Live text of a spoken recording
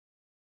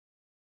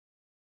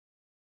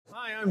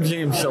Hi, I'm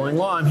James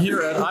Schillinglaw. I'm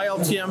here at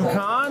ILTM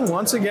Con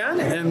once again,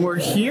 and we're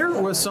here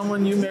with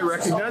someone you may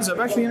recognize. I've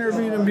actually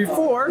interviewed him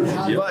before,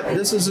 but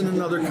this is in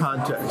another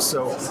context.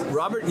 So,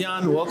 Robert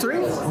Jan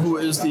Woltering, who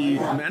is the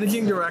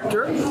managing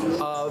director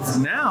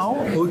of now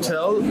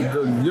Hotel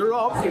de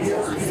Europe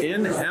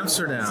in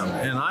Amsterdam.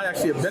 And I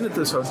actually have been at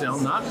this hotel,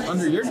 not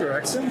under your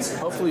direction,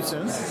 hopefully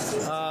soon.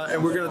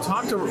 And we're going to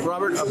talk to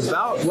Robert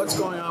about what's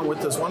going on with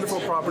this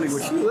wonderful property,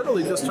 which he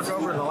literally just took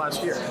over in the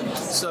last year.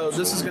 So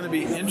this is going to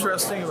be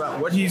interesting about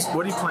what he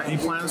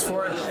plans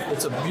for it.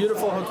 It's a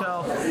beautiful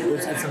hotel.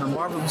 It's in a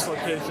marvelous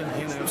location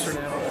in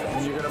Amsterdam,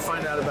 and you're going to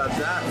find out about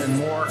that and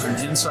more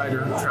an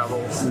insider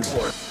travel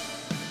report.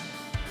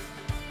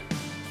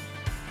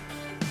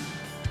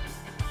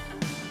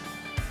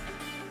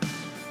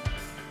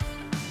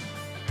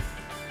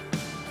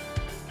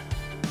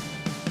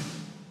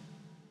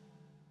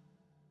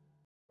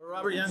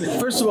 Robert Jan,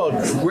 first of all,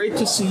 great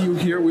to see you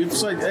here.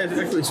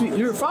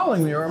 You're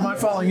following me, or am I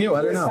following you?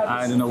 I don't know.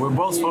 I don't know. We're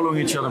both following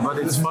each other, but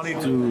it's funny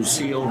to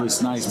see all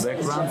this nice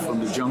background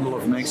from the jungle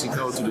of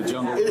Mexico to the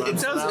jungle of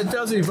Amsterdam. It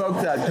does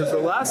evoke that, because the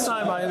last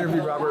time I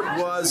interviewed Robert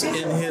was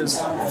in his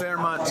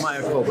Fairmont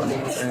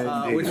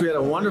Mayakoba, which we had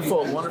a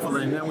wonderful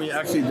thing. Then we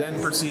actually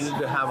proceeded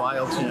to have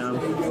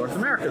ILTM North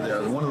America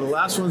there. One of the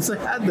last ones they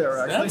had there,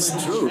 actually.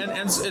 That's true. And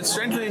it's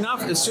strangely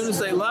enough, as soon as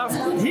they left,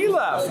 he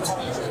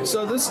left.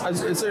 So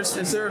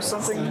is there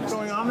something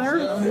going on there?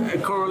 A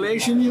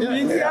correlation, you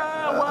mean?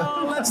 Yeah,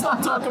 well, let's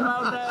not talk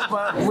about that,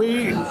 but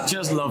we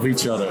just love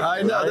each other.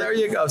 I know, right? There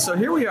you go. So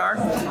here we are,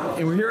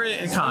 and we're here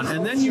in Cannes,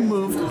 and then you've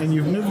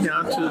moved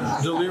down to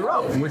De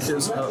L'Europe, which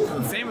is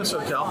a famous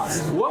hotel.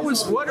 What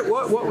was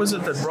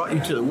it that brought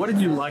you to it? What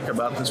did you like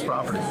about this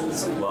property?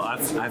 Well,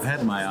 I've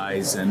had my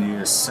eyes and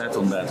ears set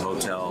on that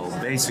hotel.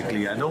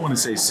 Basically, I don't want to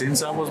say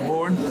since I was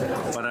born,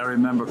 but I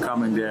remember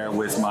coming there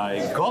with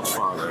my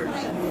godfather.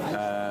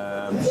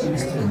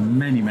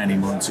 Many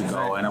months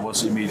ago, and I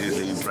was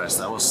immediately impressed.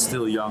 I was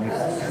still young.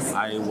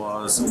 I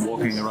was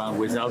walking around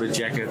without a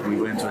jacket. We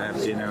went to have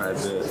dinner at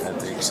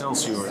the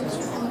Excelsior,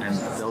 and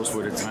those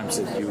were the times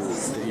that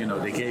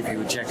they gave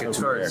you a jacket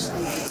to wear.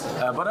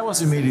 But I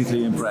was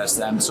immediately impressed,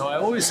 and so I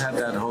always had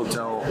that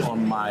hotel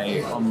in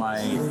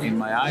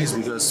my eyes,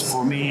 because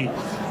for me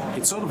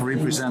it sort of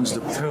represents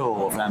the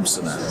pearl of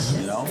Amsterdam,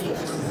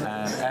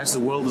 And as the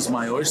world is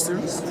my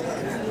oyster.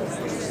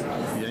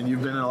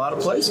 You've been in a lot of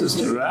places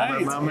too.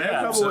 Right.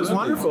 Mayakoba was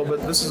wonderful,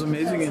 but this is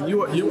amazing. And I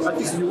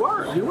think you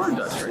are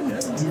Dutch, right?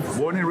 Yeah.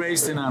 Born and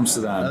raised in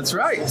Amsterdam. That's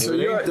right. So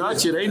you ain't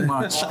Dutch, it ain't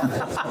much.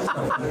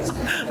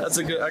 That's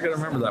a good. I got to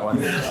remember that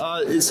one.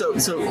 So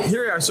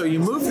here we are. So you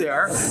moved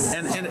there,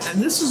 and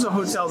this is a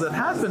hotel that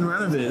had been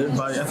renovated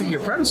by, I think,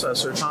 your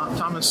predecessor,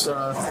 Thomas. Thomas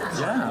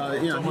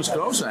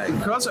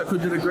Kozak, who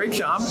did a great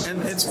job.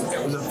 And it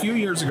was a few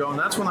years ago, and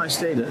that's when I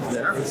stayed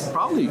there.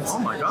 Probably. Oh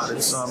my God!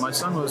 It's my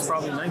son was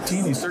probably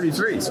 19. He's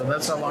 33. So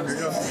that's how long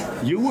ago.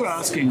 You were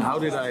asking how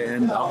did I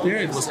end up there?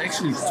 It was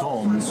actually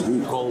Tom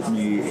who called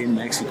me in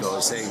Mexico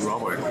saying,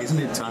 Robert, isn't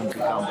it time to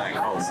come back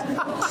home?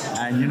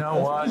 And you know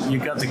what? You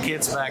got the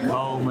kids back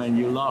home and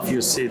you love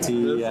your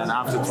city, and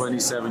after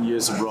 27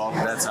 years abroad,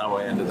 that's how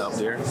I ended up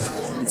there.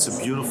 It's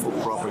a beautiful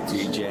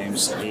property,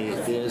 James.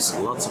 There's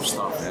lots of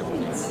stuff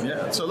happening.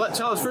 Yeah. So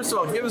tell us, first of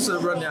all, give us a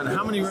rundown.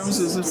 How many rooms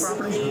is this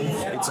property?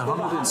 It's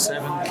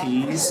 107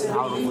 keys,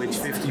 out of which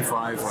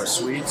 55 are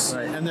suites.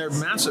 Right. And they're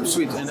massive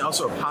suites, and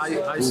also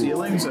high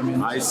ceilings.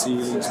 High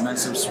ceilings,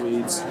 massive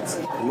suites,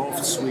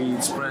 loft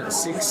suites,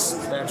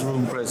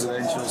 6-bedroom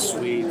presidential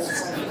suite.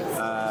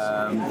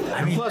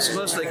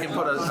 Plus they can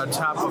put a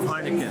tap of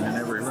Heineken in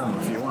every room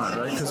if you want,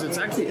 right? Because it's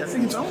actually, I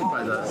think it's owned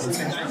by the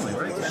same family,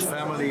 right?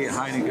 Family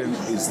Heineken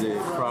is the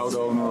proud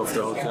owner of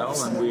the hotel,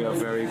 and we are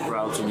very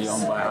proud to be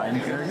owned by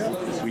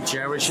Heineken. We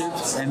cherish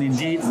it, and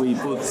indeed we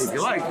put, if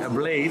you like, a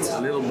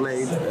little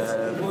blade,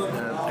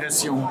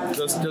 pression,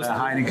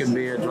 Heineken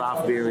beer,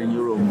 draft beer in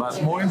your room.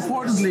 But more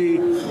importantly,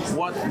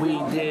 what we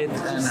did,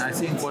 and I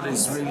think what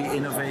is really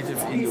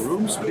innovative in the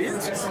rooms bit,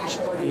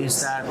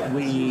 is that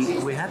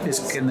we had this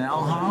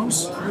canal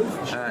house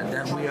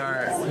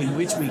in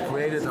which we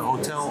created a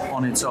hotel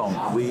on its own.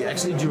 We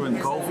actually during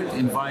COVID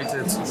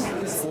invited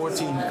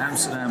 14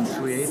 Amsterdam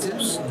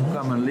creatives to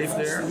come and live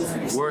there,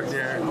 work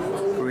there,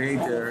 create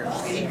there,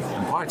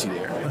 and party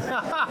there.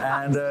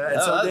 And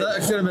so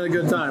that should have been a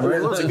good time,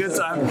 right? It was a good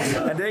time.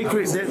 And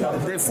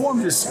they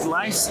formed this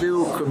nice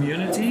little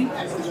community,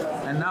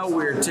 and now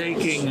we're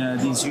taking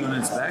these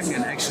units back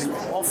and actually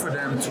offer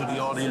them to the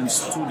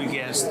audience, to the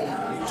guest,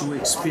 to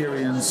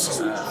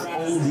experience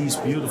all these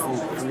beautiful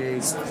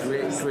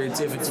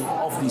creativity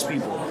of these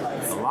people.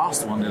 The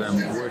last one that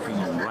I'm working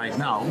on right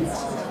now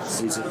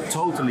is a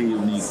totally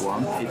unique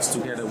one. It's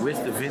together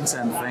with the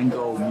Vincent van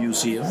Gogh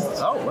Museum.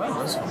 Oh,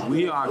 wow.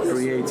 We are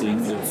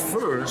creating the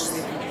first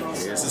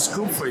here's a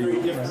scoop for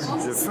you.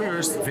 The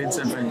first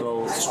Vincent van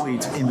Gogh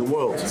suite in the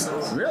world.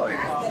 Really?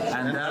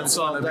 And That's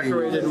all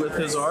decorated with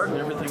his art and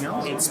everything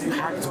else? It's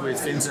packed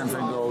with Vincent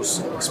van Gogh's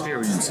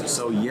experiences.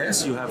 So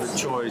yes, you have a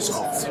choice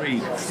of 3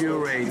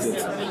 curated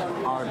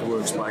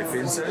artworks by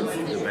Vincent.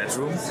 The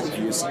bedroom,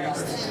 obviously,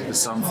 the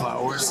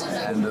sunflowers,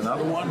 and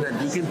another one that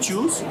you can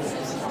choose.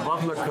 A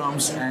butler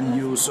comes and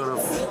you sort of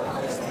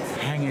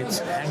hang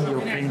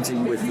your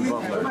painting with the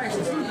butler.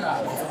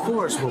 Of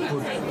course, we'll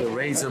put the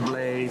razor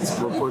blades.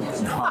 We'll put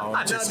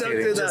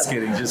just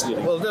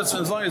kidding. Well, that's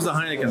as long as the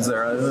Heineken's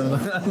there.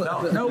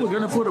 No, we're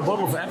going to put a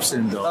bottle of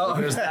absinthe though,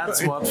 because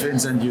that's what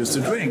Vincent used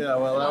to drink. Yeah,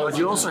 well, but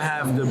you also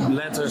have the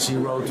letters he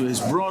wrote to his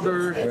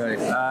brother.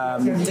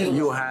 Right.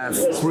 You have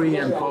pre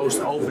and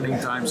post opening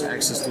times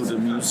access to the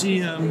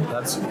museum. We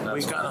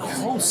got a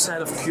whole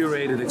set of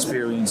curated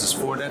experiences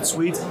for that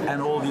suite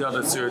and all the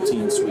other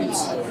 13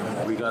 suites.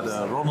 We got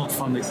a Ronald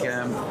van der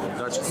Kamp,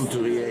 Dutch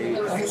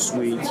couturier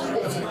suite.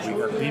 We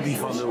got Bibi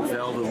van der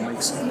Velde, who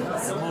makes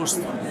the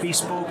most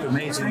bespoke,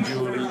 amazing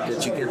jewelry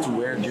that you get to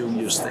wear during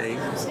your stay.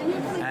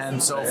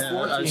 And so,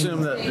 I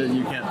assume that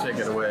you can't take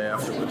it away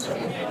afterwards.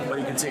 Well,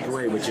 you can take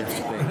away what you have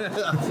to pay.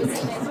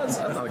 That's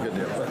not a good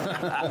deal.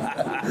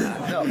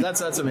 No,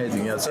 that's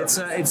amazing. Yes,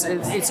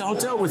 it's a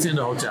hotel within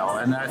the hotel,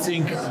 and I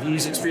think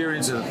these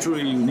experiences are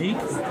truly unique.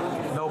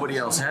 Nobody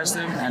else has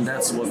them, and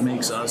that's what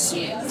makes us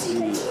the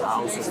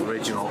house of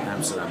original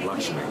Amsterdam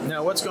luxury.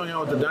 Now, what's going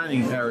on with the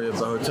dining area of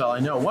the hotel? I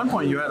know at one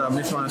point you had a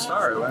Michelin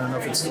star. I don't know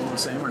if it's still the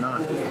same or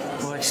not.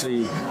 Well,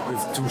 actually,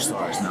 with 2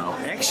 stars now.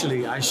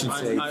 Actually, I should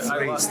say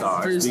 3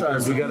 stars. 3 stars.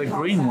 Because we got a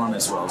green one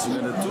as well. So we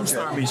got a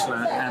 2-star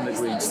Michelin and a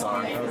green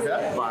star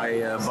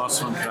by Bas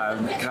van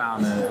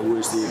Kranen, who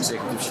is the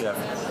executive chef.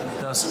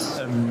 Does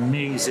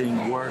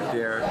amazing work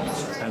there,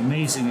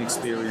 amazing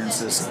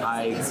experiences.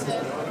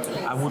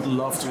 I would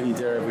love to eat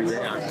there every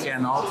day. I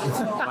cannot,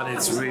 but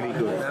it's really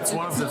good. That's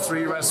one of the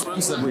 3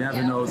 restaurants that we have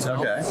in the hotel.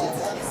 Okay.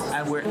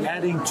 And we're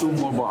adding 2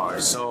 more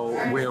bars. So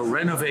we're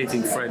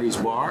renovating Freddy's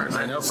Bar.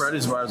 I know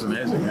Freddy's Bar is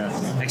amazing.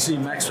 Yeah. Actually,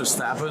 Max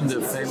Verstappen,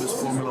 the famous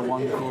Formula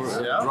One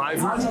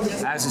driver,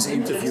 has his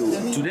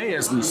interview today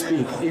as we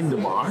speak in the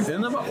bar.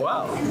 In the bar?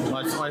 Wow.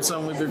 My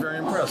son would be very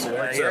impressed.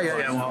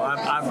 Yeah. Well,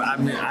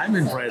 I'm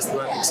impressed,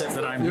 but except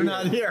that You're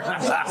not here.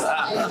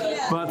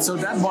 But so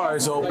that bar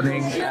is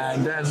opening,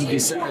 and then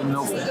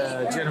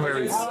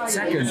January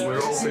 2nd,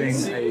 we're opening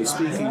a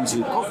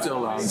speakeasy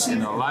cocktail lounge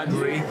in our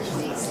library.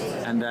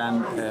 And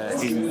then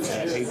in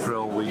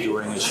April, we're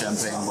doing a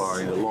champagne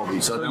bar in the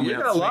lobby. So then we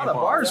got a lot of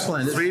bars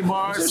planned. 3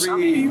 bars.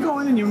 You go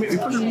in and you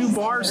put in new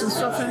bars and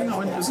stuff in.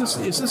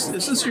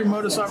 Is this your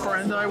modus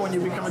operandi when you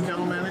become a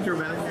general manager or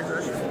managing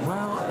director?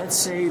 Well, let's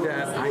say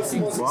that I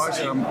think bars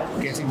are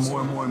getting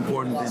more and more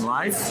important in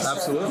life.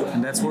 Absolutely.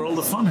 And that's where all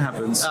the fun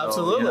happens.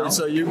 Absolutely.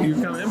 So you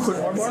come in, put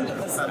more bars?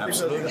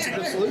 Absolutely. That's a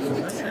good solution.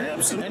 Yeah,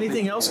 absolutely.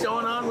 Anything else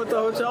going on with the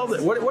hotel?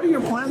 What are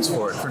your plans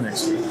for it for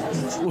next year?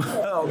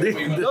 Well,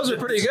 those are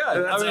pretty good.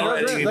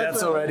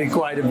 That's already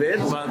quite a bit,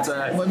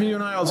 but you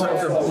and I also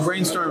have to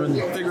brainstorm and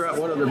figure out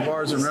what other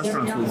bars and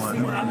restaurants we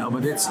want. No,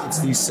 but it's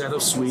these set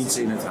of suites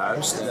in it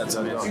house. That's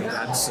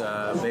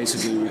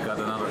basically we got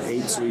another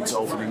 8 suites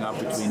opening up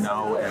between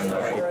now and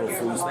April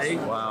Fool's Day.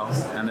 Wow,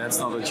 and that's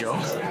not a joke.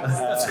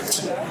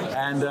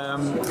 And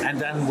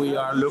then we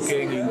are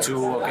looking into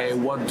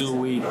what do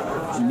we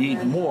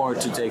need more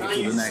to take it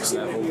to the next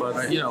level.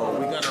 But we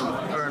got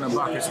to earn a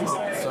buck as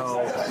well.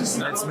 So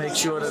let's make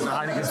sure that the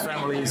Heineken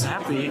family is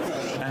happy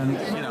and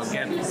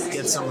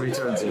get some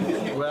returns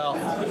in. Well,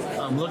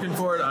 I'm looking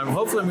forward.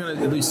 Hopefully I'm going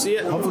to at least see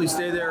it. Hopefully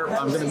stay there.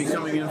 I'm going to be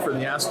coming in for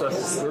the Asta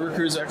River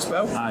Cruise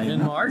Expo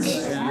in March,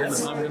 and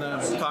I'm going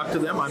to talk to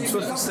them. I'm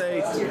supposed to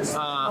stay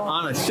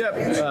on a ship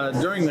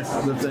during the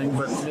thing,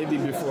 but maybe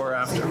before or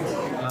after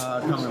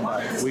coming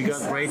by. We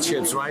got great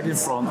ships right in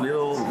front,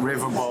 little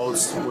river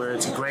boats where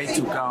it's great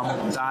to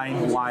come,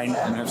 dine, wine,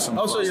 and have some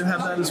fun. So you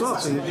have that as well.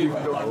 So you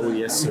can go. Oh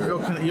yes, sir.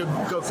 You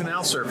go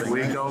canal surfing.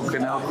 We go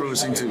canal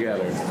cruising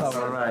together.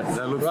 All right.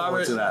 I look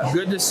forward to that.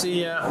 Good to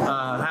see you.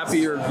 Happy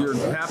you're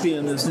happy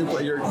in this new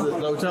place. The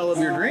hotel of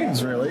your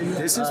dreams, really.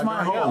 This is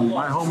my home.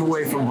 My home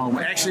away from home.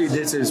 Actually,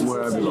 this is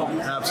where I belong.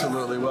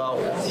 Absolutely. Well,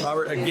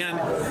 Robert, again,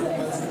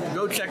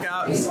 go check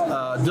out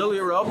De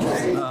l'Europe,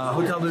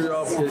 Hotel de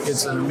l'Europe.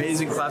 It's an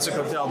amazing classic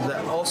hotel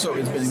that also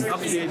is being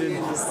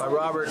updated by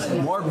Robert.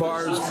 More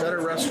bars, better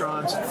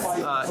restaurants.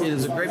 It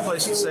is a great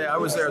place to stay. I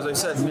was there, as I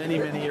said, many,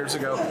 many years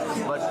ago,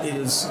 but it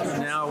is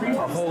now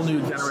a whole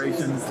new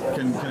generation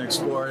can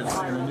explore it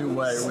in a new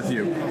way with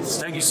you.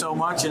 Thank you so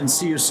much, and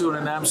see you soon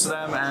in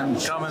Amsterdam. And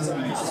come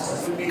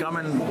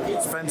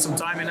and spend some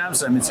time in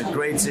Amsterdam. It's a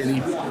great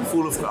city,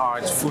 full of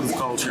art, full of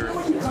culture,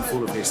 and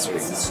full of history.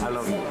 I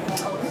love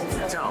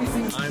it. Ciao.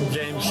 I'm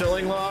James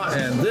Schillinglaw,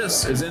 and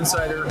this is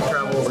Insider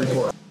Travel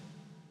Report.